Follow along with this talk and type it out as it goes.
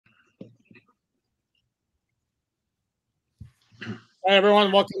Hi,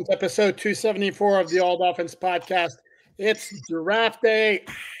 everyone. Welcome to episode 274 of the All Dolphins podcast. It's draft day.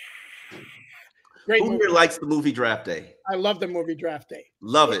 Great Who movie. here likes the movie Draft Day? I love the movie Draft Day.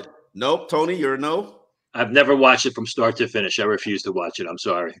 Love it. Nope. Tony, you're a no? I've never watched it from start to finish. I refuse to watch it. I'm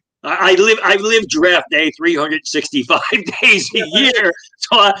sorry. I live draft day 365 days a year,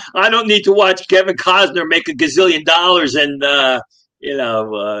 so I don't need to watch Kevin Costner make a gazillion dollars and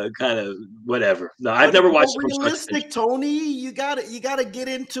kind of whatever. No, I've never watched it from start to finish. Realistic, Tony. You gotta get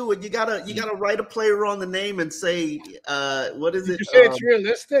into it. You gotta write a player on the name and say what is it? Did you say it's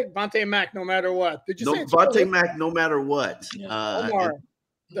realistic? Vontae Mack, no matter what. Did you say it's Vontae Mack, no matter what? Yeah. Omar,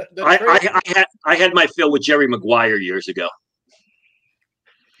 I had my fill with Jerry Maguire years ago.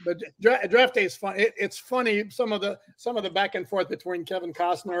 But draft day is fun. It's funny some of the back and forth between Kevin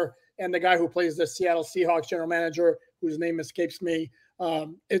Costner and the guy who plays the Seattle Seahawks general manager, whose name escapes me.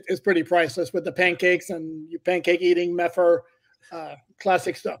 It's pretty priceless with the pancakes and pancake eating Meffer,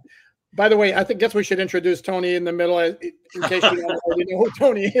 classic stuff. By the way, I guess we should introduce Tony in the middle in case you don't already know who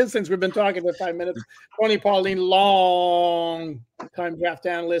Tony is, since we've been talking for 5 minutes. Tony Pauline, long time draft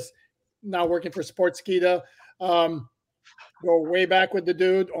analyst, now working for Sportskeeda. Go way back with the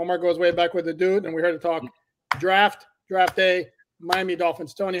dude. Omar goes way back with the dude, and we're here to talk draft day, Miami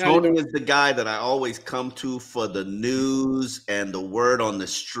Dolphins. Tony, how you doing? Tony is the guy that I always come to for the news and the word on the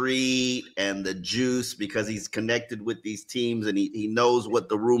street and the juice, because he's connected with these teams and he knows what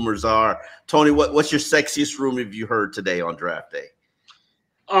the rumors are. Tony, what's your sexiest rumor you heard today on draft day?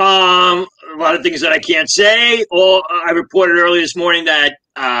 A lot of things that I can't say. I reported earlier this morning that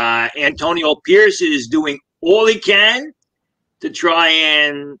Antonio Pierce is doing all he can to try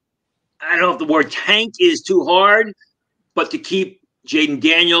and, I don't know if the word tank is too hard, but to keep Jaden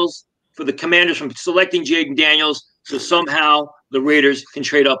Daniels, for the Commanders from selecting Jaden Daniels, so somehow the Raiders can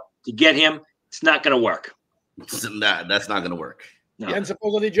trade up to get him. It's not going to work. Nah, that's not going to work. No. And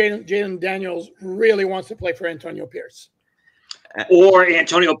supposedly Jaden Daniels really wants to play for Antonio Pierce. Or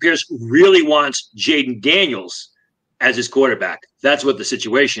Antonio Pierce really wants Jaden Daniels as his quarterback. That's what the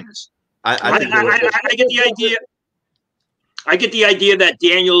situation is. I get the idea. I get the idea that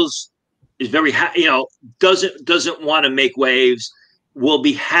Daniels is very doesn't want to make waves. Will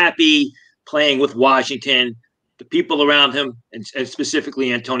be happy playing with Washington. The people around him, and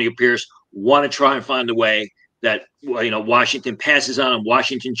specifically Antonio Pierce, want to try and find a way that Washington passes on him.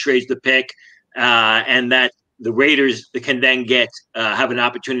 Washington trades the pick, and that the Raiders can then have an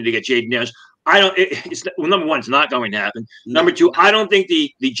opportunity to get Jaden Daniels. Number one, it's not going to happen. Number two, I don't think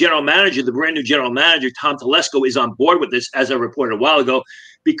the general manager, the brand new general manager, Tom Telesco, is on board with this, as I reported a while ago,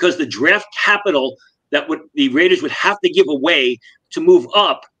 because the draft capital that the Raiders would have to give away to move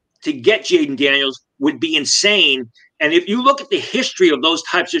up to get Jaden Daniels would be insane. And if you look at the history of those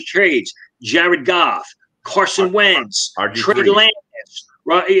types of trades, Jared Goff, Carson Wentz, Trey Lance,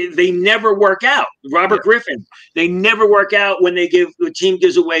 they never work out. Robert Griffin, they never work out when the team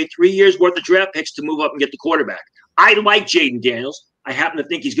gives away 3 years worth of draft picks to move up and get the quarterback. I like Jaden Daniels. I happen to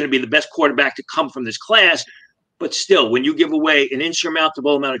think he's going to be the best quarterback to come from this class. But still, when you give away an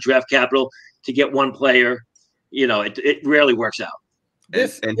insurmountable amount of draft capital to get one player, it rarely works out.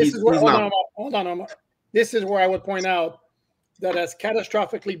 This is where hold on, Omar. This is where I would point out that as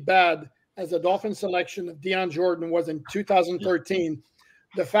catastrophically bad as the Dolphins selection of Deion Jordan was in 2013,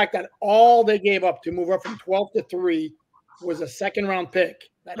 the fact that all they gave up to move up from 12 to 3 was a second-round pick.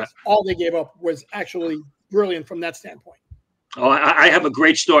 That is all they gave up, was actually brilliant from that standpoint. Oh, I have a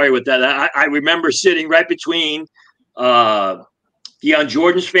great story with that. I remember sitting right between Deion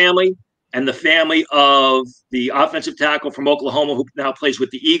Jordan's family and the family of the offensive tackle from Oklahoma, who now plays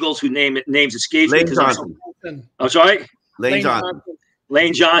with the Eagles, whose names escapes me. Lane Johnson. I'm sorry? Lane Johnson.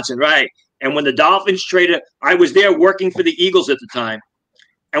 Lane Johnson, right. And when the Dolphins traded, I was there working for the Eagles at the time.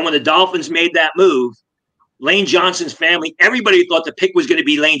 And when the Dolphins made that move, Lane Johnson's family, everybody thought the pick was going to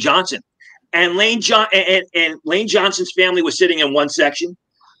be Lane Johnson. And Lane Johnson's family was sitting in one section.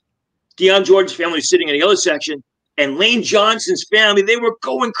 Deion Jordan's family was sitting in the other section. And Lane Johnson's family, they were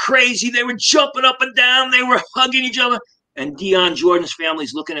going crazy. They were jumping up and down. They were hugging each other. And Deion Jordan's family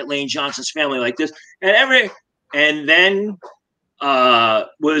is looking at Lane Johnson's family like this. And then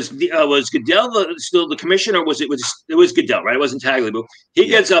was Goodell still the commissioner? Or it was Goodell, right? It wasn't Tagliabue. He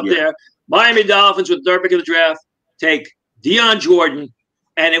gets up there. Miami Dolphins with the third pick of the draft take Deion Jordan,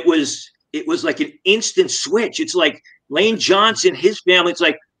 and it was like an instant switch. It's like Lane Johnson, his family, it's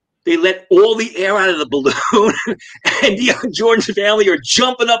like they let all the air out of the balloon, and Deion Jordan's family are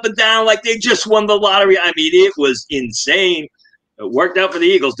jumping up and down like they just won the lottery. I mean, it was insane. It worked out for the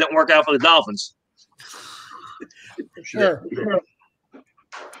Eagles, didn't work out for the Dolphins. Sure.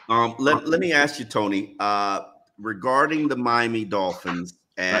 Let me ask you, Tony. regarding the Miami Dolphins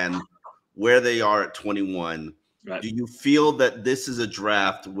and where they are at 21, do you feel that this is a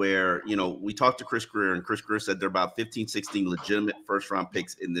draft where, you know, we talked to Chris Greer, and Chris Greer said there are about 15, 16 legitimate first-round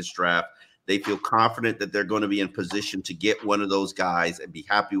picks in this draft. They feel confident that they're going to be in position to get one of those guys and be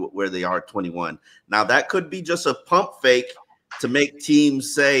happy with where they are at 21. Now, that could be just a pump fake to make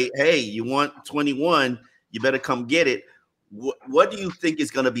teams say, hey, you want 21, you better come get it. What do you think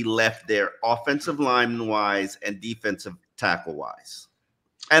is going to be left there, offensive lineman-wise and defensive tackle-wise?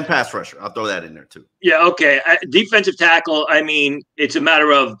 And pass rusher. I'll throw that in there, too. Yeah, okay. Defensive tackle, I mean, it's a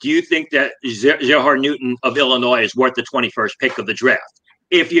matter of, do you think that Zahar Newton of Illinois is worth the 21st pick of the draft?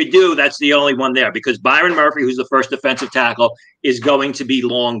 If you do, that's the only one there, because Byron Murphy, who's the first defensive tackle, is going to be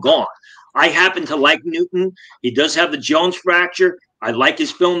long gone. I happen to like Newton. He does have the Jones fracture. I like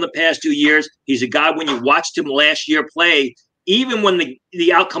his film the past 2 years. He's a guy, when you watched him last year play, even when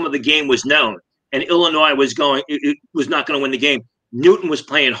the outcome of the game was known and Illinois was not going to win the game, Newton was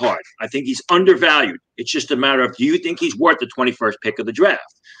playing hard. I think he's undervalued. It's just a matter of, do you think he's worth the 21st pick of the draft?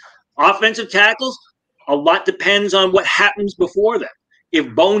 Offensive tackles, a lot depends on what happens before them.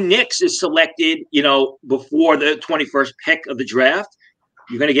 If Bo Nix is selected, you know, before the 21st pick of the draft,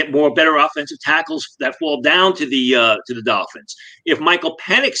 you're going to get better offensive tackles that fall down to the Dolphins. If Michael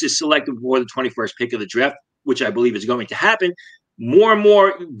Penix is selected before the 21st pick of the draft, which I believe is going to happen, more and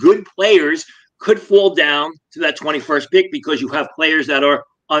more good players could fall down to that 21st pick because you have players that are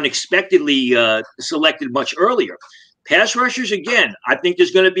unexpectedly selected much earlier. Pass rushers, again, I think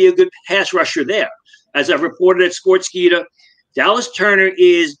there's going to be a good pass rusher there. As I've reported at Sportskeeda, Dallas Turner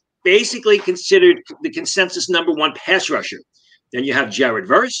is basically considered the consensus #1 pass rusher. Then you have Jared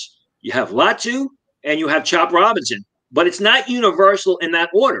Verse, you have Latu, and you have Chop Robinson. But it's not universal in that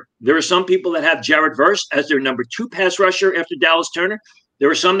order. There are some people that have Jared Verse as their #2 pass rusher after Dallas Turner. There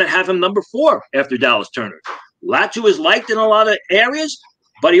are some that have him #4 after Dallas Turner. Latu is liked in a lot of areas,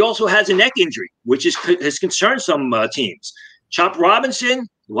 but he also has a neck injury, which has concerned some teams. Chop Robinson,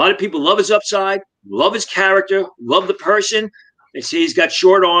 a lot of people love his upside, love his character, love the person. They say he's got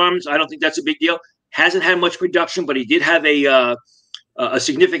short arms. I don't think that's a big deal. Hasn't had much production, but he did have a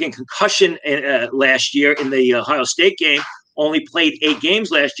significant concussion last year in the Ohio State game. Only played 8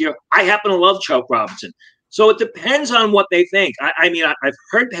 games last year. I happen to love Chop Robinson. So it depends on what they think. I mean, I've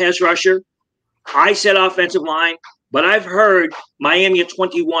heard pass rusher. I said offensive line, but I've heard Miami at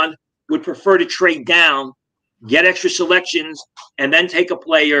 21 would prefer to trade down, get extra selections, and then take a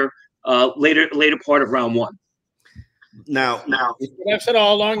player later part of round 1. Now, I've said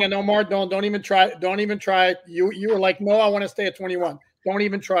all along, and no more. Don't even try. Don't even try it. You were like, no, I want to stay at 21. Don't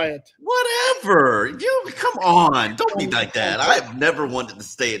even try it. Whatever. You come on. Don't be like that. I've never wanted to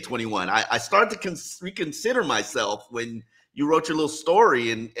stay at 21. I started to reconsider myself when you wrote your little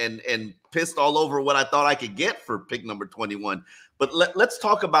story and pissed all over what I thought I could get for pick number 21. But let's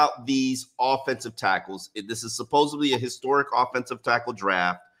talk about these offensive tackles. This is supposedly a historic offensive tackle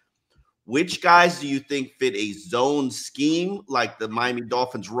draft. Which guys do you think fit a zone scheme like the Miami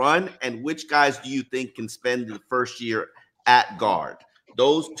Dolphins run? And which guys do you think can spend the first year at guard?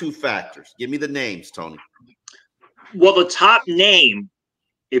 Those 2 factors. Give me the names, Tony. Well, the top name,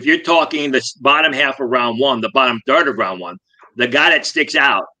 if you're talking the bottom half of round 1, the bottom third of round 1, the guy that sticks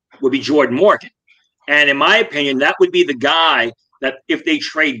out would be Jordan Morgan. And in my opinion, that would be the guy that if they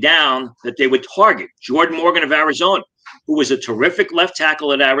trade down, that they would target. Jordan Morgan of Arizona, who was a terrific left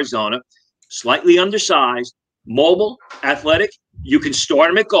tackle at Arizona, slightly undersized, mobile, athletic. You can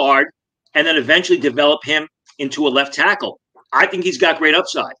start him at guard and then eventually develop him into a left tackle. I think he's got great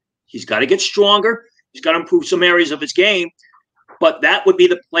upside. He's got to get stronger. He's got to improve some areas of his game. But that would be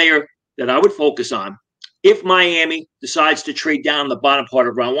the player that I would focus on if Miami decides to trade down the bottom part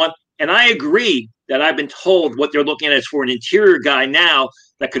of round 1. And I agree that I've been told what they're looking at is for an interior guy now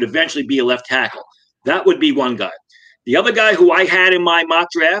that could eventually be a left tackle. That would be one guy. The other guy who I had in my mock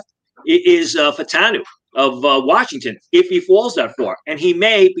draft is Fatanu of Washington, if he falls that far. And he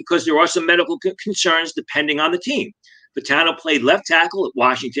may, because there are some medical concerns depending on the team. Fatanu played left tackle at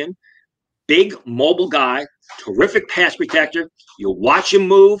Washington. Big, mobile guy, terrific pass protector. You watch him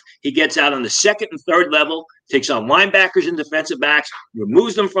move. He gets out on the second and third level, takes on linebackers and defensive backs,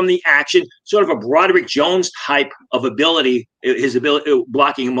 removes them from the action, sort of a Broderick Jones type of ability, his ability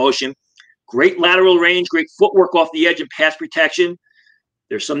blocking in motion. Great lateral range, great footwork off the edge and pass protection.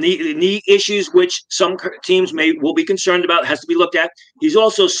 There's some knee issues which some teams will be concerned about, has to be looked at. He's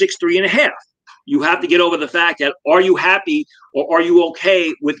also 6'3.5". You have to get over the fact that are you happy or are you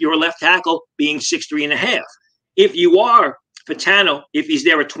okay with your left tackle being 6'3.5"? If you are, Fatanu, if he's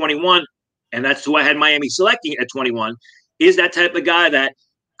there at 21, and that's who I had Miami selecting at 21, is that type of guy that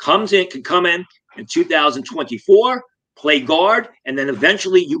can come in, in 2024, play guard, and then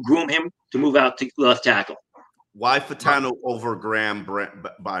eventually you groom him to move out to left tackle. Why Fatano over Graham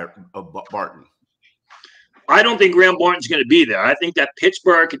Barton? I don't think Graham Barton's going to be there. I think that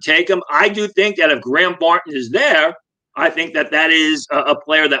Pittsburgh could take him. I do think that if Graham Barton is there, I think that that is a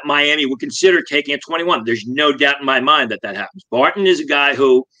player that Miami would consider taking at 21. There's no doubt in my mind that that happens. Barton is a guy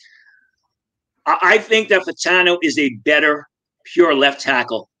who I think that Fatano is a better pure left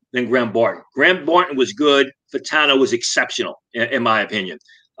tackle than Graham Barton. Graham Barton was good. Fatano was exceptional, in my opinion.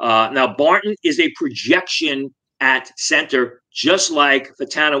 Now, Barton is a projection at center, just like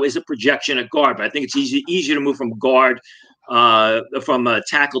Fatano is a projection at guard. But I think it's easier to move from guard, from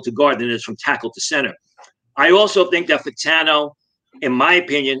tackle to guard than it is from tackle to center. I also think that Fatano, in my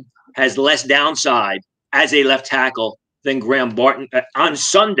opinion, has less downside as a left tackle than Graham Barton on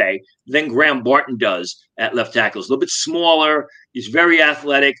Sunday than Graham Barton does at left tackle. He's a little bit smaller. He's very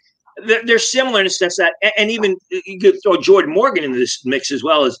athletic. They're similar in the sense that, and even you could throw Jordan Morgan into this mix as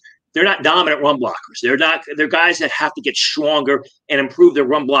well, as they're not dominant run blockers. They're guys that have to get stronger and improve their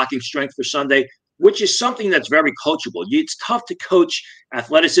run blocking strength for Sunday, which is something that's very coachable. It's tough to coach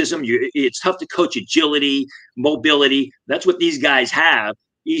athleticism. It's tough to coach agility, mobility. That's what these guys have.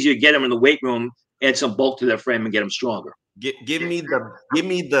 Easier to get them in the weight room, add some bulk to their frame, and get them stronger. Give me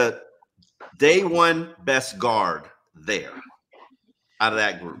the day one best guard there out of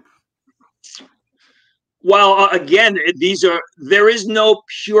that group. Well, again, there is no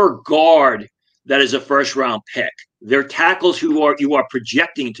pure guard that is a first round pick. They're tackles you are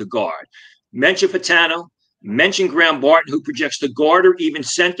projecting to guard. Mention Fatano, mention Graham Barton, who projects to guard or even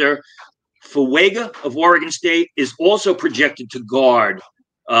center. Fuega of Oregon State is also projected to guard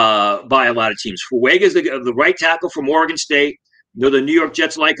by a lot of teams. Fuega is the right tackle from Oregon State. The New York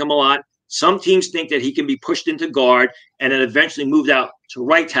Jets like him a lot. Some teams think that he can be pushed into guard and then eventually moved out to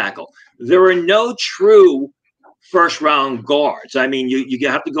right tackle. There are no true first-round guards. I mean, you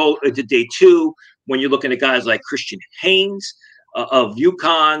have to go into day two when you're looking at guys like Christian Haynes of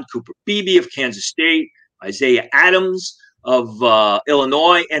UConn, Cooper Beebe of Kansas State, Isaiah Adams of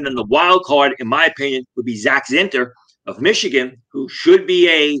Illinois, and then the wild card, in my opinion, would be Zach Zinter of Michigan, who should be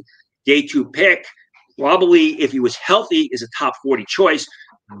a day two pick. Probably, if he was healthy, is a top 40 choice.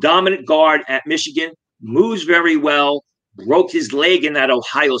 Dominant guard at Michigan, moves very well, broke his leg in that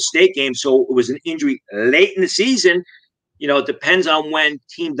Ohio State game, so it was an injury late in the season. It depends on when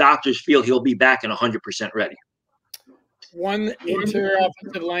team doctors feel he'll be back and 100% ready. One interior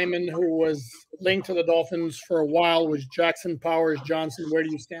offensive lineman who was linked to the Dolphins for a while was Jackson Powers Johnson. Where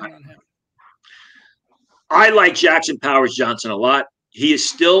do you stand on him? I like Jackson Powers Johnson a lot. He is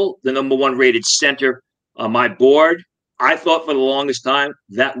still the number one rated center on my board. I thought for the longest time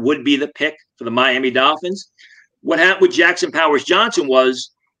that would be the pick for the Miami Dolphins. What happened with Jackson Powers Johnson was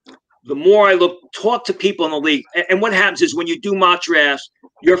the more I talk to people in the league, and what happens is when you do mock drafts,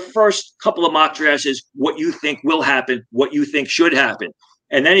 your first couple of mock drafts is what you think will happen, what you think should happen.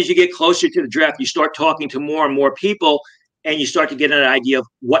 And then as you get closer to the draft, you start talking to more and more people, and you start to get an idea of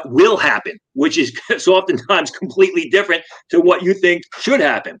what will happen, which is so oftentimes completely different to what you think should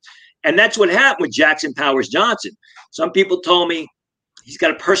happen. And that's what happened with Jackson Powers Johnson. Some people told me he's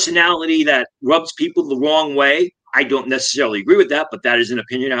got a personality that rubs people the wrong way. I don't necessarily agree with that, but that is an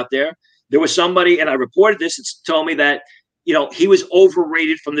opinion out there. There was somebody, and I reported this, that told me that, he was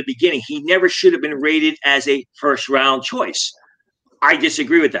overrated from the beginning. He never should have been rated as a first-round choice. I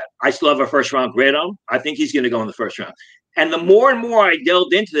disagree with that. I still have a first-round grade on him. I think he's going to go in the first round. And the more and more I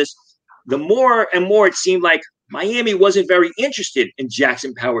delved into this, the more and more it seemed like Miami wasn't very interested in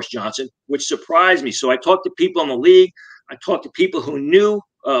Jackson Powers Johnson, which surprised me. So I talked to people in the league. I talked to people who knew,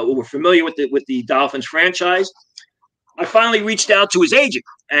 who were familiar with the Dolphins franchise. I finally reached out to his agent.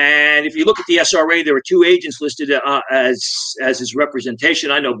 And if you look at the SRA, there were two agents listed as his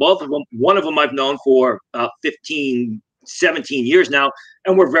representation. I know both of them. One of them I've known for 15, 17 years now,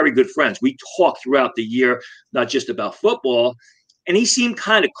 and we're very good friends. We talk throughout the year, not just about football. And he seemed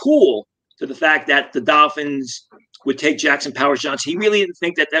kind of cool to the fact that the Dolphins would take Jackson Powers Johnson. He really didn't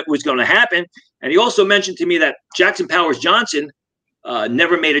think that was going to happen. And he also mentioned to me that Jackson Powers Johnson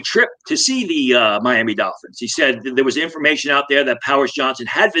never made a trip to see the Miami Dolphins. He said there was information out there that Powers Johnson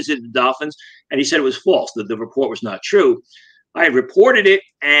had visited the Dolphins, and he said it was false, that the report was not true. I had reported it,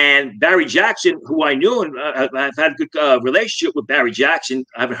 and Barry Jackson, who I knew, and I've had a good relationship with Barry Jackson,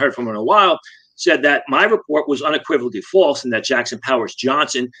 I haven't heard from him in a while, said that my report was unequivocally false and that Jackson Powers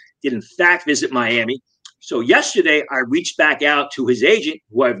Johnson did in fact visit Miami. So yesterday I reached back out to his agent,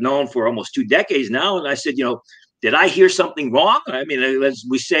 who I've known for almost 2 decades now, and I said, did I hear something wrong? I mean, as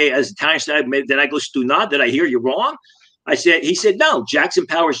we say, as Italian side, did I go stu not? Did I hear you wrong? He said, no, Jackson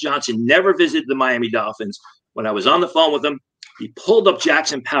Powers Johnson never visited the Miami Dolphins. When I was on the phone with him, he pulled up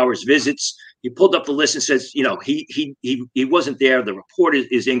Jackson Powers' visits. He pulled up the list and says, he wasn't there. The report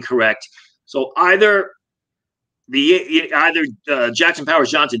is incorrect. So either Jackson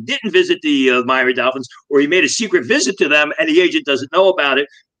Powers Johnson didn't visit the Miami Dolphins, or he made a secret visit to them and the agent doesn't know about it.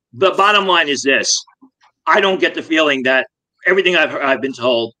 The bottom line is this: I don't get the feeling that everything I've been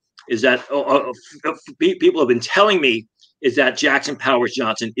told is that people have been telling me is that Jackson Powers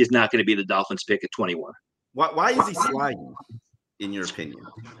Johnson is not going to be the Dolphins pick at 21. Why is he sliding, in your opinion?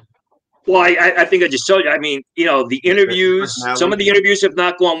 Well, I think I just told you. I mean, the interviews, some of the interviews have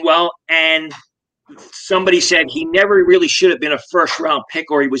not gone well, and somebody said he never really should have been a first-round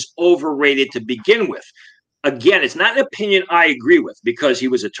pick, or he was overrated to begin with. Again, it's not an opinion I agree with, because he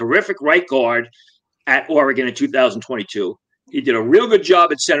was a terrific right guard at Oregon in 2022. He did a real good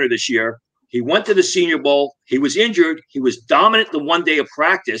job at center this year. He went to the Senior Bowl. He was injured. He was dominant the one day of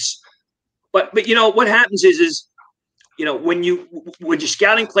practice. But what happens is when you're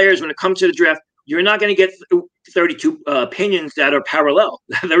scouting players, when it comes to the draft, you're not going to get 32 opinions that are parallel.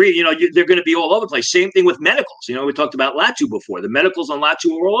 They're going to be all over the place. Same thing with medicals. We talked about Latu before. The medicals on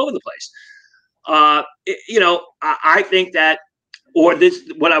Latu are all over the place. I think that,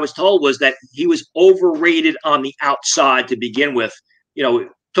 what I was told was that he was overrated on the outside to begin with.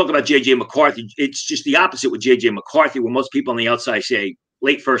 Talk about J.J. McCarthy. It's just the opposite with J.J. McCarthy, where most people on the outside say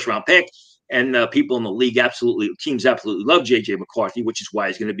late first-round pick, and people in the league teams absolutely love J.J. McCarthy, which is why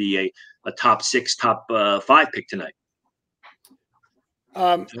he's going to be a top 6, top 5 pick tonight.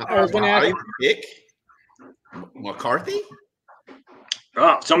 I was going to ask pick McCarthy.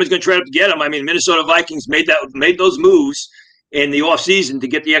 Oh, somebody's going to try to get him. I mean, Minnesota Vikings made those moves in the offseason to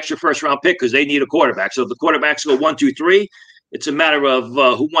get the extra first-round pick because they need a quarterback. So if the quarterbacks go 1, 2, 3, it's a matter of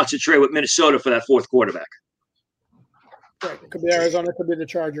who wants to trade with Minnesota for that 4th quarterback. Right. It could be Arizona, it could be the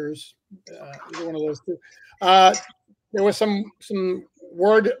Chargers. Either one of those two. There was some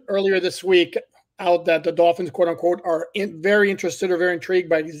word earlier this week out that the Dolphins, quote unquote, are very interested or very intrigued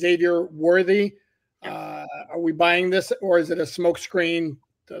by Xavier Worthy. Are we buying this, or is it a smokescreen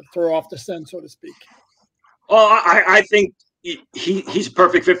to throw off the scent, so to speak? Oh, I think he's a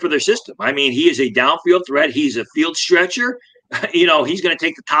perfect fit for their system. I mean, he is a downfield threat. He's a field stretcher. He's going to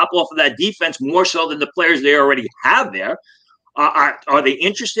take the top off of that defense more so than the players they already have there. Are they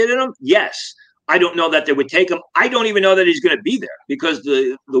interested in him? Yes. I don't know that they would take him. I don't even know that he's going to be there, because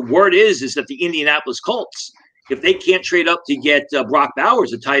the word is that the Indianapolis Colts, if they can't trade up to get Brock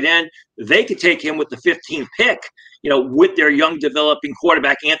Bowers, a tight end, they could take him with the 15th pick, with their young developing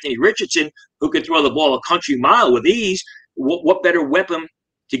quarterback, Anthony Richardson, who could throw the ball a country mile with ease. What better weapon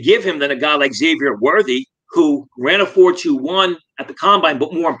to give him than a guy like Xavier Worthy, who ran a 4.21 at the combine,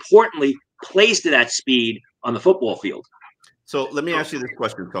 but more importantly, plays to that speed on the football field. So let me ask you this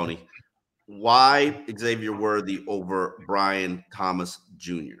question, Tony. Why Xavier Worthy over Brian Thomas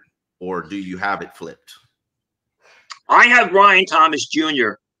Jr., or do you have it flipped? I have Brian Thomas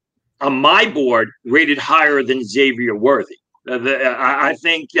Jr. on my board rated higher than Xavier Worthy. I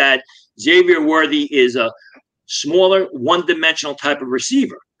think that Xavier Worthy is a smaller, one-dimensional type of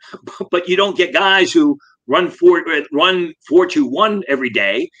receiver, but you don't get guys who run 4.21 every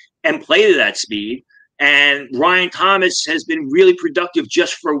day and play to that speed. And Ryan Thomas has been really productive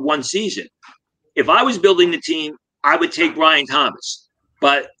just for one season. If I was building the team, I would take Ryan Thomas.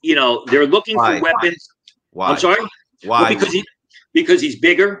 But, they're looking for weapons. Why? I'm sorry? Why? Well, because he's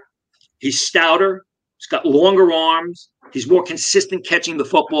bigger, he's stouter, he's got longer arms, he's more consistent catching the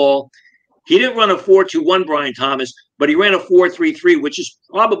football. He didn't run a 4.21, Brian Thomas, but he ran a 4.33, which is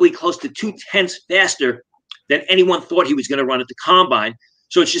probably close to 0.2 faster than anyone thought he was going to run at the combine.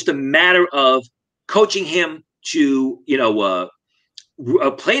 So it's just a matter of coaching him to,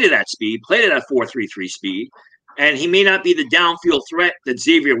 play to that speed, play to that 4.33 speed. And he may not be the downfield threat that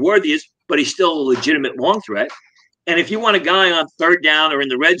Xavier Worthy is, but he's still a legitimate long threat. And if you want a guy on 3rd down or in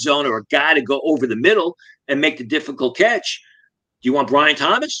the red zone, or a guy to go over the middle and make the difficult catch, do you want Brian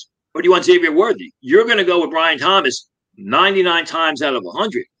Thomas or do you want Xavier Worthy? You're going to go with Brian Thomas 99 times out of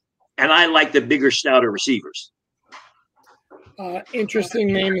 100. And I like the bigger, stouter receivers. Interesting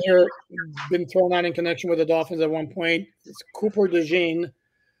name here, been thrown out in connection with the Dolphins at one point. It's Cooper DeJean.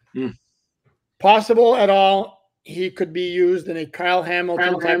 Possible at all he could be used in a Kyle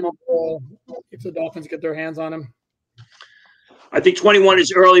Hamilton type of role if the Dolphins get their hands on him? I think 21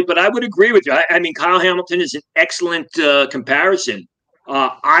 is early, but I would agree with you. I mean, Kyle Hamilton is an excellent comparison.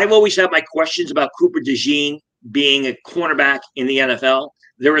 I've always had my questions about Cooper DeJean being a cornerback in the NFL.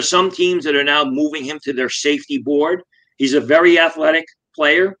 There are some teams that are now moving him to their safety board. He's a very athletic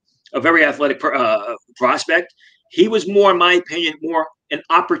player, a very athletic prospect. he was more, in my opinion, more an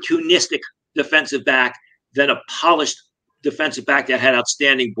opportunistic defensive back than a polished defensive back that had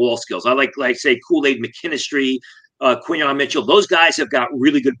outstanding ball skills. I like say Kool-Aid McKinstry, Quinyon Mitchell. Those guys have got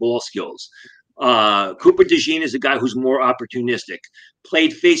really good ball skills. Cooper DeJean is a guy who's more opportunistic,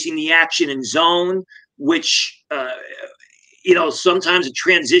 played facing the action in zone, which, sometimes a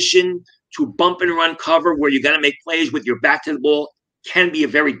transition to bump and run cover where you got to make plays with your back to the ball can be a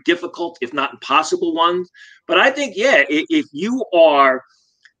very difficult, if not impossible one. But I think, if you are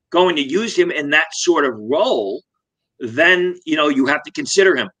going to use him in that sort of role, then, you have to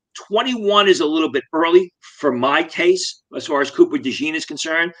consider him. 21 is a little bit early for my case as far as Cooper DeJean is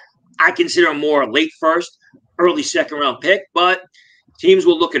concerned. I consider him more a late first, early second round pick, but teams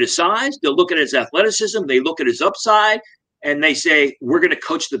will look at his size, they'll look at his athleticism, they look at his upside, and they say, we're going to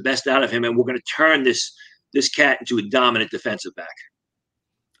coach the best out of him, and we're going to turn this cat into a dominant defensive back.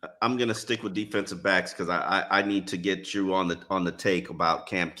 I'm going to stick with defensive backs because I need to get you on the take about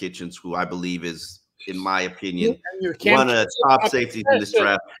Cam Kitchens, who I believe is, in my opinion, one of the top safeties in this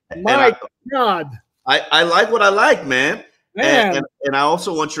draft. My God. I like what I like, man. And I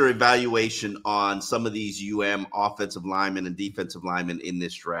also want your evaluation on some of these offensive linemen and defensive linemen in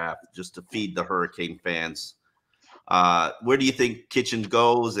this draft, just to feed the Hurricane fans. Where do you think Kitchens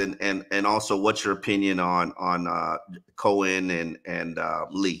goes, and also what's your opinion on Cohen and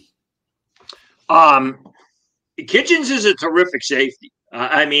Lee? Kitchens is a terrific safety.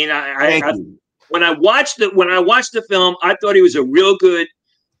 When I watched the film, I thought he was a real good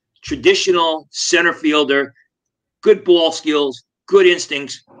traditional center fielder, good ball skills, good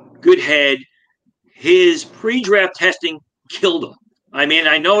instincts, good head. His pre-draft testing killed him. I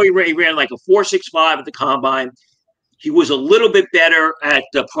know he ran like a 4.65 at the combine. He was a little bit better at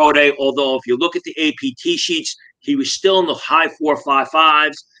the pro day, although if you look at the APT sheets, he was still in the high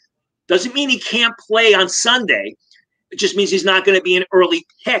 4.55s. Doesn't mean he can't play on Sunday. It just means he's not going to be an early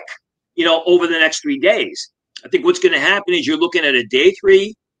pick, over the next 3 days. I think what's going to happen is you're looking at a day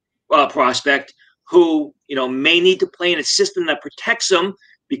 3 prospect who, may need to play in a system that protects him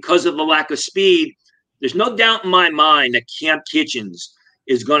because of the lack of speed. There's no doubt in my mind that Cam Kitchens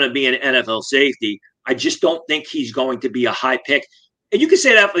is going to be an NFL safety. I just don't think he's going to be a high pick. And you can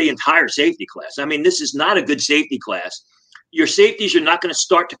say that for the entire safety class. This is not a good safety class. Your safeties are not going to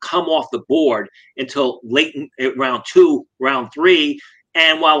start to come off the board until late in round 2, round 3.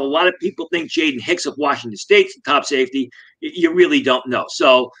 And while a lot of people think Jaden Hicks of Washington State's the top safety, you really don't know.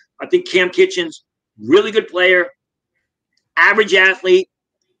 So I think Cam Kitchens, really good player, average athlete,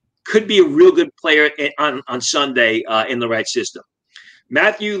 could be a real good player on Sunday in the right system.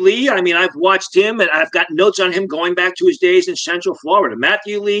 Matthew Lee, I've watched him, and I've got notes on him going back to his days in Central Florida.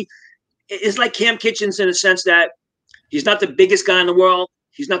 Matthew Lee is like Cam Kitchens in a sense that he's not the biggest guy in the world.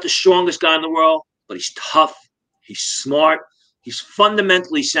 He's not the strongest guy in the world, but he's tough. He's smart. He's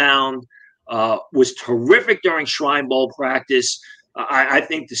fundamentally sound. Was terrific during Shrine Bowl practice. I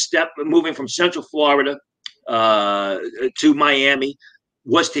think the step moving from Central Florida to Miami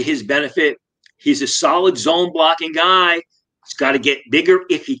was to his benefit. He's a solid zone blocking guy. He's got to get bigger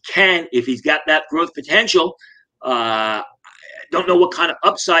if he can, if he's got that growth potential. Don't know what kind of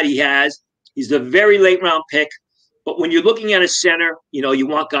upside he has. He's a very late round pick. But when you're looking at a center, you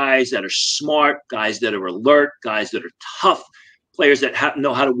want guys that are smart, guys that are alert, guys that are tough, players that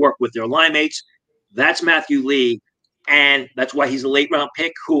know how to work with their line mates. That's Matthew Lee. And that's why he's a late round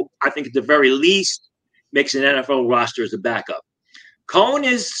pick who I think at the very least makes an NFL roster as a backup. Cohen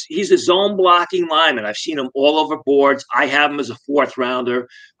he's a zone blocking lineman. I've seen him all over boards. I have him as a 4th rounder.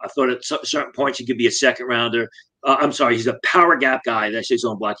 I thought at certain points he could be a 2nd rounder. He's a power gap guy. Did I say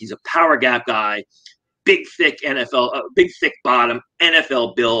zone block? He's a power gap guy. Big, thick big, thick bottom,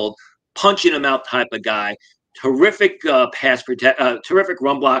 NFL build, punching him out type of guy. Terrific terrific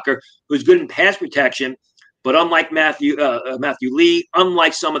run blocker who's good in pass protection. But unlike Matthew Lee,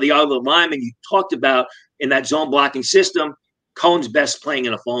 unlike some of the other linemen you talked about in that zone blocking system, Cohen's best playing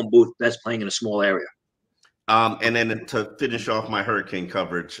in a phone booth, best playing in a small area. And then to finish off my Hurricane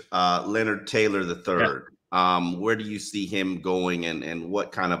coverage, Leonard Taylor III. Yeah. Where do you see him going, and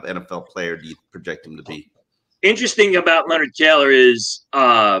what kind of NFL player do you project him to be? Interesting about Leonard Taylor is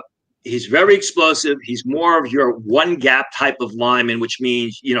he's very explosive. He's more of your one gap type of lineman, which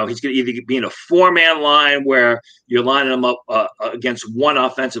means, he's going to either be in a 4-man line where you're lining him up against one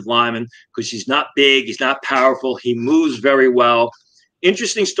offensive lineman because he's not big, he's not powerful, he moves very well.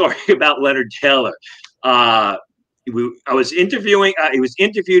 Interesting story about Leonard Taylor. He was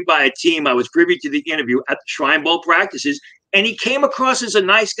interviewed by a team. I was privy to the interview at the Shrine Bowl practices, and he came across as a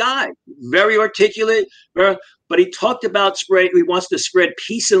nice guy, very articulate, but he talked about he wants to spread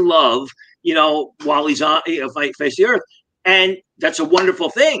peace and love while he's on face the earth. And that's a wonderful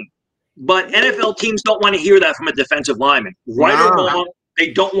thing. But NFL teams don't want to hear that from a defensive lineman. Right or wrong,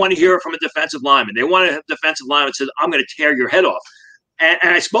 they don't want to hear it from a defensive lineman. They want a defensive lineman that says, I'm going to tear your head off. And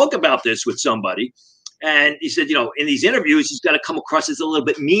I spoke about this with somebody, and he said, in these interviews, he's got to come across as a little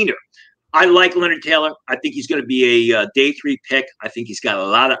bit meaner. I like Leonard Taylor. I think he's going to be a day 3 pick. I think he's got a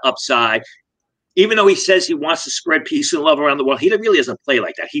lot of upside. Even though he says he wants to spread peace and love around the world, he really doesn't play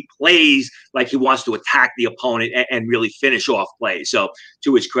like that. He plays like he wants to attack the opponent and really finish off plays. So,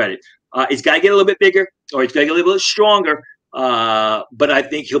 to his credit, he's got to get a little bit bigger, or he's got to get a little bit stronger. But I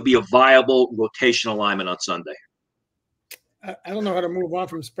think he'll be a viable rotational lineman on Sunday. I don't know how to move on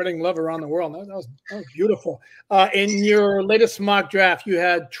from spreading love around the world. That was beautiful. In your latest mock draft, you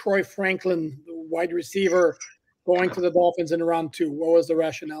had Troy Franklin, the wide receiver, going to the Dolphins in round 2. What was the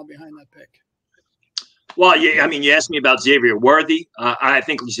rationale behind that pick? Well, yeah, I mean, you asked me about Xavier Worthy. I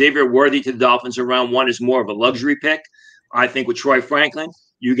think Xavier Worthy to the Dolphins in round 1 is more of a luxury pick. I think with Troy Franklin,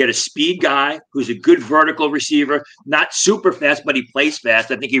 you get a speed guy who's a good vertical receiver, not super fast, but he plays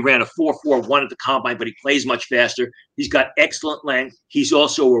fast. I think he ran a 4.41 at the combine, but he plays much faster. He's got excellent length. He's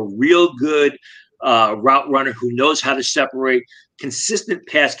also a real good route runner who knows how to separate, consistent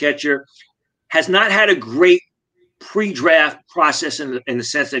pass catcher, has not had a great pre-draft process in the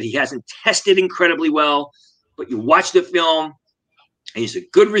sense that he hasn't tested incredibly well, but you watch the film, he's a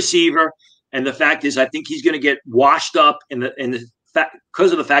good receiver. And the fact is, I think he's going to get washed up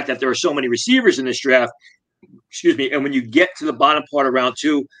because of the fact that there are so many receivers in this draft. Excuse me. And when you get to the bottom part of round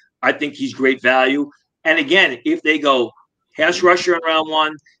 2, I think he's great value. And again, if they go pass rusher in round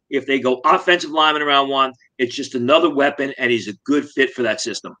 1, if they go offensive lineman in round 1, it's just another weapon, and he's a good fit for that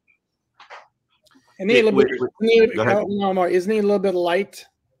system. And isn't he a little bit light?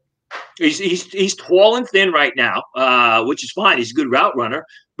 He's tall and thin right now, which is fine. He's a good route runner,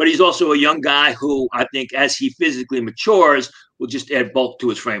 but he's also a young guy who I think as he physically matures will just add bulk to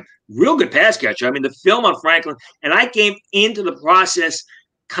his frame. Real good pass catcher. I mean, the film on Franklin, and I came into the process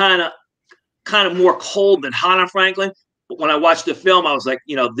kind of more cold than hot on Franklin. But when I watched the film, I was like,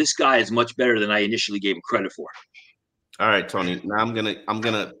 this guy is much better than I initially gave him credit for. All right, Tony. Now I'm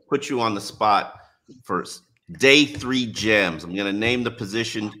gonna put you on the spot first. Day 3 gems. I'm going to name the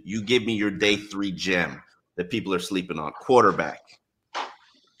position. You give me your day 3 gem that people are sleeping on. Quarterback.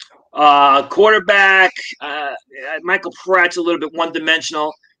 Michael Pratt's a little bit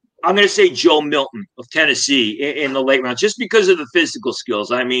one-dimensional. I'm going to say Joe Milton of Tennessee in the late rounds, just because of the physical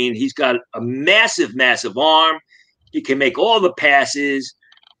skills. I mean, he's got a massive, massive arm. He can make all the passes.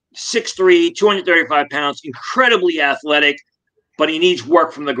 6'3", 235 pounds, incredibly athletic, but he needs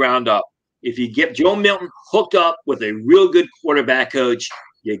work from the ground up. If you get Joe Milton hooked up with a real good quarterback coach,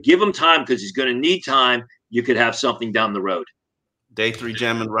 you give him time because he's going to need time, you could have something down the road. Day 3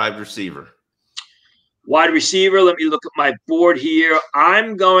 gem and wide receiver. Wide receiver, let me look at my board here.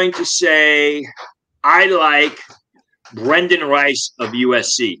 I'm going to say I like Brendan Rice of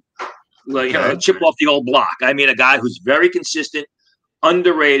USC. Chip off the old block. I mean, a guy who's very consistent,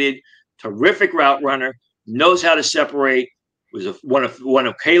 underrated, terrific route runner, knows how to separate, was one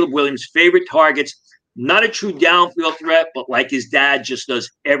of Caleb Williams' favorite targets. Not a true downfield threat, but like his dad, just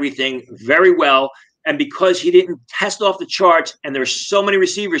does everything very well. And because he didn't test off the charts, and there's so many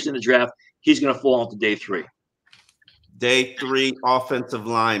receivers in the draft, he's going to fall into day 3. Day 3 offensive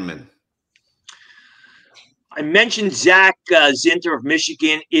lineman. I mentioned Zach Zinter of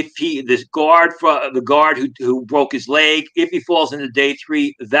Michigan. The guard who broke his leg, if he falls into day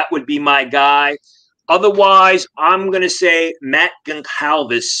 3, that would be my guy. Otherwise, I'm going to say Matt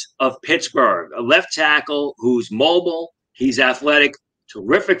Goncalves of Pittsburgh, a left tackle who's mobile. He's athletic,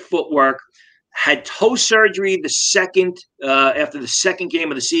 terrific footwork. Had toe surgery after the second game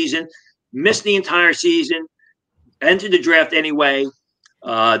of the season. Missed the entire season. Entered the draft anyway.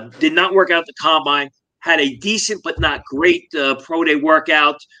 Did not work out the combine. Had a decent but not great pro day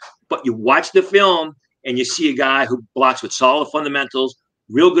workout. But you watch the film and you see a guy who blocks with solid fundamentals,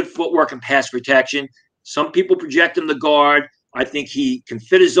 real good footwork and pass protection. Some people project him the guard. I think he can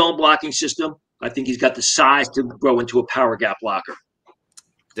fit a zone blocking system. I think he's got the size to grow into a power gap blocker.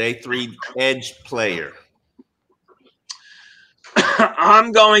 Day 3 edge player.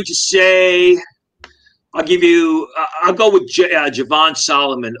 I'm going to say I'll go with Javon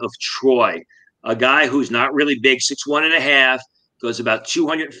Solomon of Troy, a guy who's not really big, 6'1.5", goes about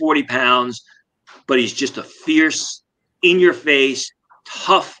 240 pounds, but he's just a fierce, in-your-face,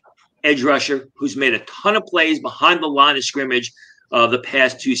 tough edge rusher who's made a ton of plays behind the line of scrimmage the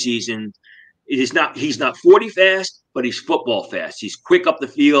past 2 seasons. He's not 40 fast, but he's football fast. He's quick up the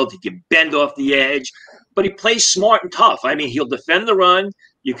field. He can bend off the edge, but he plays smart and tough. I mean, he'll defend the run.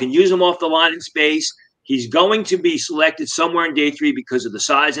 You can use him off the line in space. He's going to be selected somewhere in day 3 because of the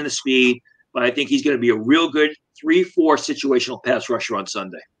size and the speed, but I think he's going to be a real good 3-4 situational pass rusher on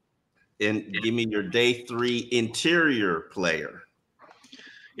Sunday. And give me your day 3 interior player.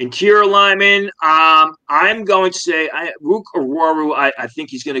 Interior lineman, I'm going to say Rook Aroru. I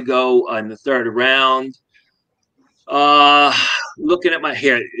think he's going to go in the 3rd round. Looking at my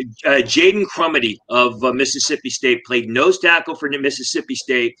hair, Jaden Crumity of Mississippi State played nose tackle for Mississippi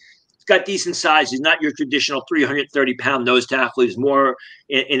State. He's got decent size. He's not your traditional 330-pound nose tackle. He's more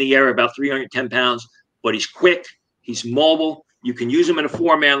in the area about 310 pounds, but he's quick. He's mobile. You can use him in a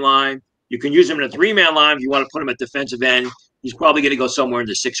 4-man line. You can use him in a 3-man line if you want to put him at defensive end. He's probably going to go somewhere in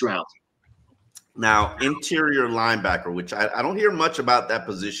the 6th round. Now, interior linebacker, which I don't hear much about that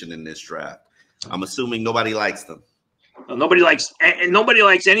position in this draft. I'm assuming nobody likes them. Nobody likes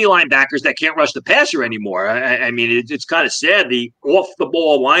any linebackers that can't rush the passer anymore. I mean, it's kind of sad. The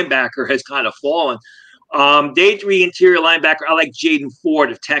off-the-ball linebacker has kind of fallen. Day 3 interior linebacker, I like Jaden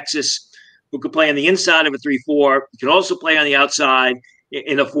Ford of Texas, who could play on the inside of a 3-4. He can also play on the outside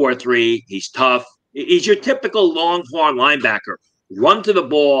in a 4-3. He's tough. He's your typical longhorn linebacker. Run to the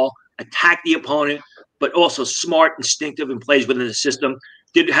ball, attack the opponent, but also smart, instinctive, and plays within the system.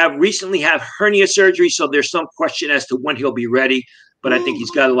 Did recently have hernia surgery, so there's some question as to when he'll be ready, but I think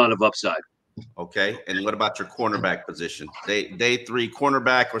he's got a lot of upside. Okay, and what about your cornerback position? Day 3,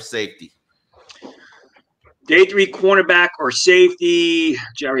 cornerback or safety? Day 3, cornerback or safety.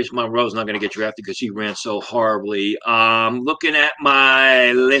 Jarius Monroe's not going to get drafted because he ran so horribly. Looking at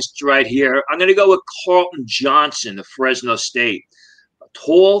my list right here, I'm going to go with Carlton Johnson of Fresno State. A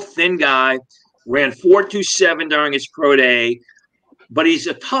tall, thin guy, ran 4.27 during his pro day. But he's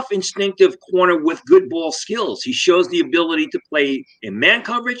a tough, instinctive corner with good ball skills. He shows the ability to play in man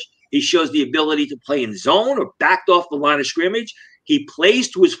coverage. He shows the ability to play in zone or backed off the line of scrimmage. He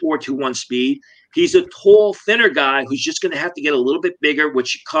plays to his 4.21 speed. He's a tall, thinner guy who's just going to have to get a little bit bigger, which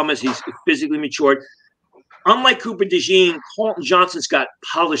should come as he's physically matured. Unlike Cooper DeJean, Carlton Johnson's got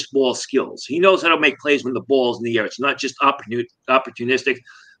polished ball skills. He knows how to make plays when the ball's in the air. It's not just opportunistic,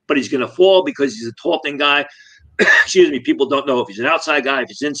 but he's going to fall because he's a tall, thin guy. Excuse me, people don't know if he's an outside guy, if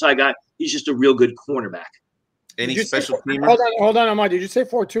he's an inside guy. He's just a real good cornerback. Any special team? Hold on, Amar. Did you say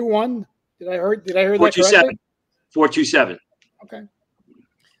 4.21? Did I hear that correctly? 4.27. Okay.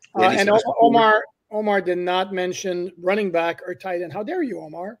 And Omar did not mention running back or tight end. How dare you,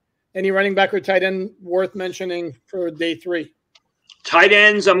 Omar? Any running back or tight end worth mentioning for day 3? Tight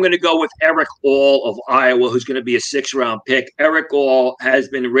ends, I'm going to go with Eric All of Iowa, who's going to be a 6th-round pick. Eric All has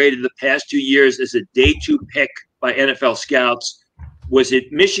been rated the past 2 years as a day 2 pick by NFL scouts. Was at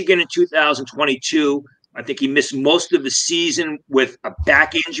Michigan in 2022. I think he missed most of the season with a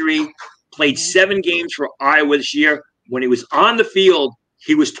back injury. Played 7 games for Iowa this year. When he was on the field,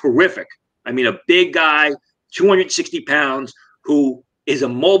 he was terrific. I mean, a big guy, 260 pounds, who is a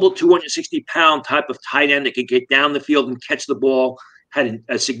mobile 260-pound type of tight end that can get down the field and catch the ball. Had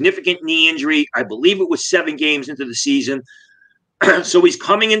a significant knee injury. I believe it was 7 games into the season. So he's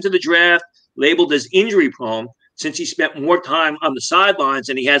coming into the draft labeled as injury prone since he spent more time on the sidelines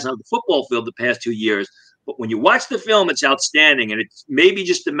than he has on the football field the past 2 years. But when you watch the film, it's outstanding. And it's maybe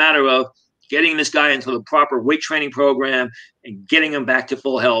just a matter of getting this guy into the proper weight training program and getting him back to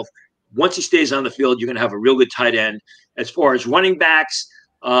full health. Once he stays on the field, you're going to have a real good tight end. As far as running backs,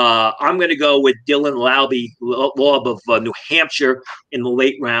 I'm going to go with Dylan Laub of New Hampshire in the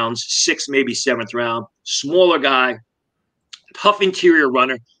late rounds, 6th, maybe 7th round. Smaller guy, tough interior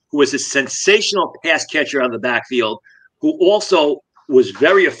runner who was a sensational pass catcher out of the backfield, who also was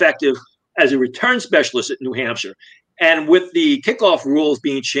very effective as a return specialist at New Hampshire. And with the kickoff rules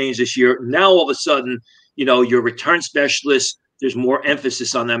being changed this year, now all of a sudden, your return specialists, there's more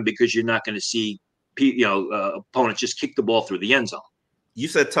emphasis on them because you're not going to see opponents just kick the ball through the end zone. You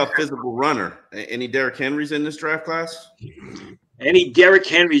said tough physical runner. Any Derrick Henrys in this draft class? Any Derrick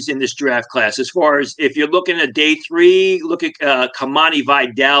Henrys in this draft class? As far as if you're looking at day 3, look at Kamani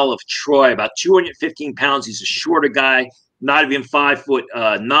Vidal of Troy, about 215 pounds. He's a shorter guy, not even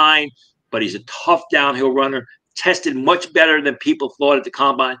 5'9", but he's a tough downhill runner. Tested much better than people thought at the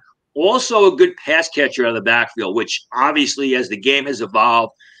combine. Also a good pass catcher out of the backfield, which obviously as the game has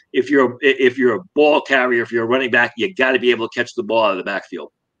evolved, if you're a ball carrier, if you're a running back, you got to be able to catch the ball out of the backfield.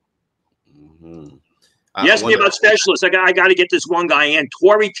 Mm-hmm. You asked me about specialists. I got to get this one guy in.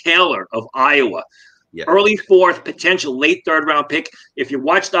 Torrey Taylor of Iowa. Yeah. Early 4th, potential late 3rd round pick. If you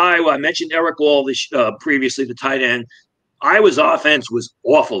watched Iowa, I mentioned Eric All previously, the tight end. Iowa's offense was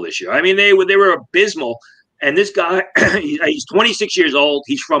awful this year. I mean, they were abysmal. And this guy, he's 26 years old.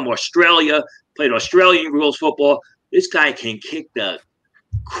 He's from Australia, played Australian rules football. This guy can kick the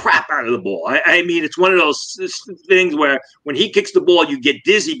crap out of the ball. I mean, it's one of those things where when he kicks the ball, you get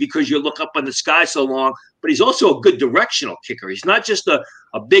dizzy because you look up in the sky so long, but he's also a good directional kicker. He's not just a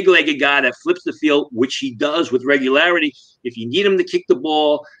big-legged guy that flips the field, which he does with regularity. If you need him to kick the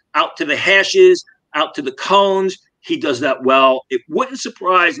ball out to the hashes, out to the cones, he does that well. It wouldn't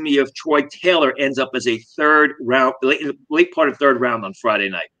surprise me if Troy Taylor ends up as a third round, late part of third round on Friday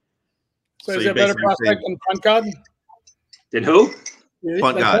night. So is he a better prospect than Punt God? Than who?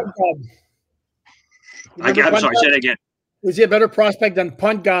 Punt God. I'm sorry, say that again. Was he a better prospect than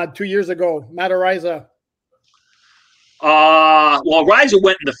Punt God 2 years ago, Matt Araiza? Well, Araiza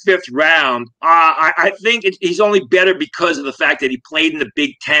went in the 5th round. I think he's only better because of the fact that he played in the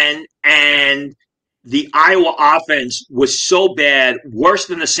Big Ten, and the Iowa offense was so bad, worse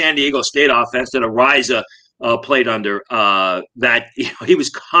than the San Diego State offense that Araiza played under, that he was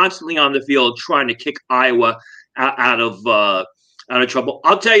constantly on the field trying to kick Iowa out of trouble.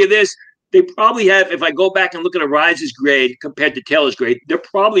 I'll tell you this. They probably have, if I go back and look at Araiza's grade compared to Taylor's grade, they're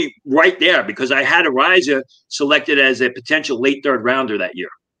probably right there because I had Araiza selected as a potential late third rounder that year.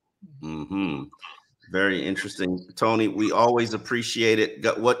 Mm-hmm. Very interesting. Tony, we always appreciate it.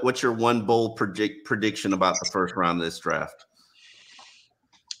 What's your one bold prediction about the first round of this draft?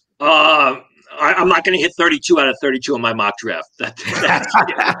 I'm not going to hit 32 out of 32 on my mock draft. That's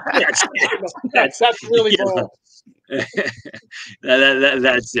really bold.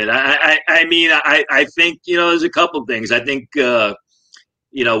 That's it. I mean, I think, there's a couple things. I think, we're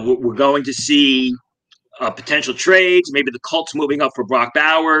going to see potential trades, maybe the Colts moving up for Brock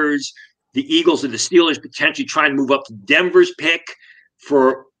Bowers, the Eagles and the Steelers potentially trying to move up to Denver's pick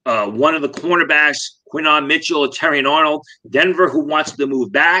for one of the cornerbacks, Quinton Mitchell or Terrion Arnold. Denver, who wants to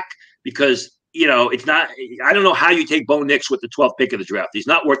move back because, it's not – I don't know how you take Bo Nix with the 12th pick of the draft. He's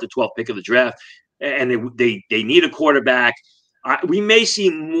not worth the 12th pick of the draft. And they need a quarterback. We may see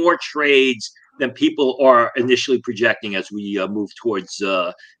more trades than people are initially projecting as we move towards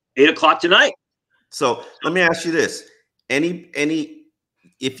 8 o'clock tonight. So let me ask you this: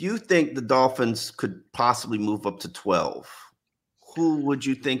 if you think the Dolphins could possibly move up to 12, who would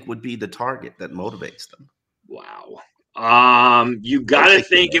you think would be the target that motivates them? Wow, you got to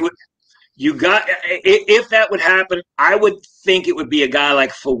think it would. If that would happen, I would think it would be a guy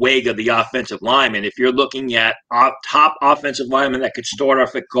like Fuega, the offensive lineman. If you're looking at top offensive lineman that could start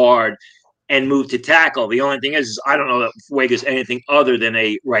off at guard and move to tackle, the only thing is I don't know that Fuega is anything other than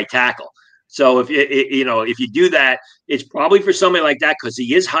a right tackle. So if you do that, it's probably for somebody like that because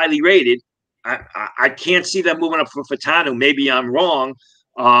he is highly rated. I can't see them moving up for Fatanu. Maybe I'm wrong,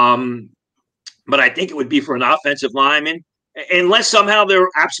 but I think it would be for an offensive lineman. Unless somehow they're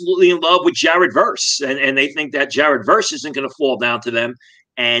absolutely in love with Jared Verse and they think that Jared Verse isn't going to fall down to them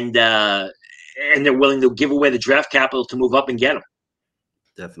and they're willing to give away the draft capital to move up and get him.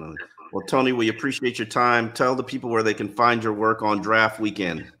 Definitely. Well, Tony, we appreciate your time. Tell the people where they can find your work on draft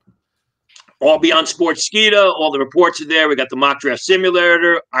weekend. All Beyond Sportskeeda. All the reports are there. We got the mock draft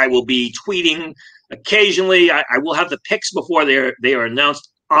simulator. I will be tweeting occasionally. I will have the picks before they are announced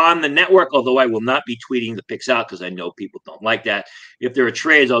on the network, although I will not be tweeting the picks out because I know people don't like that. If there are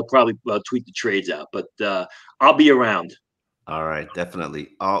trades, I'll probably tweet the trades out, but I'll be around. All right,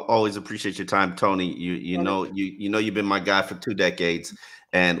 definitely. I'll always appreciate your time, Tony. You know you've been my guy for 2 decades,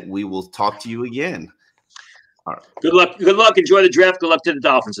 and we will talk to you again. All right. Good luck. Enjoy the draft. Good luck to the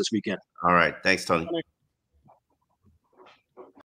Dolphins this weekend. All right. Thanks, Tony.